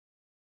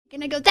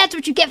And I go, that's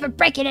what you get for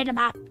breaking into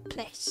my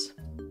place.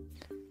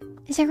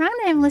 Is it wrong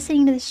that I'm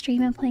listening to the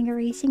stream and playing a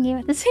racing game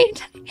at the same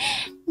time?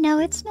 No,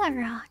 it's not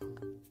wrong.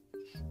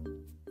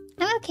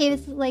 I'm okay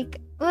with, like,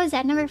 what was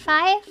that, number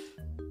 5?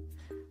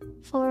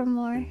 4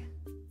 more.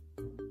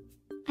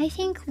 I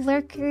think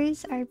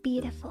lurkers are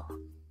beautiful.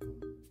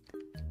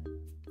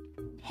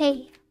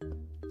 Hey,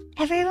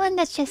 everyone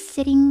that's just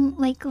sitting,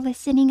 like,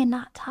 listening and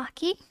not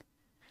talking.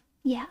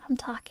 Yeah, I'm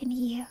talking to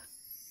you.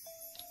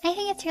 I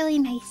think it's really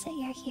nice that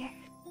you're here.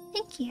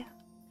 Thank you.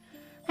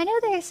 I know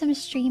there are some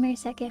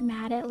streamers that get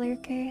mad at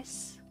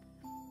lurkers.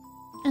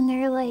 And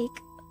they're like,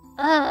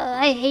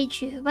 I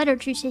hate you. Why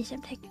don't you say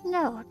something?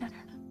 No.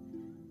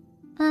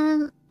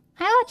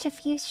 I watch a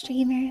few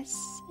streamers,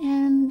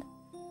 and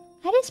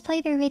I just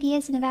play their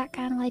videos in the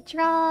background while I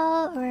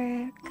draw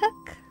or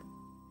cook.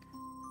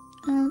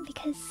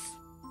 Because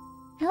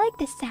I like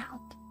the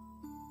sound.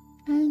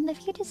 And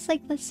if you just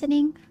like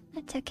listening,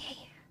 that's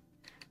okay.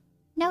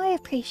 No, I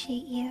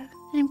appreciate you,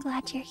 and I'm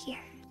glad you're here.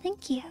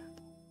 Thank you.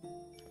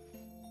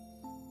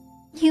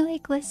 You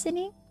like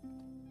listening?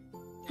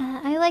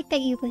 I like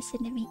that you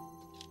listen to me.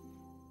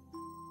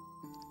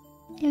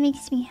 It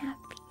makes me happy.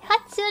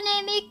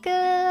 Hatsune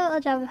Miku! I'll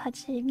drop a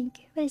Hatsune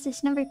Miku. What is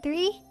this, number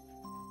 3?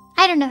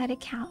 I don't know how to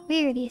count.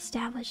 We already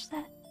established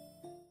that.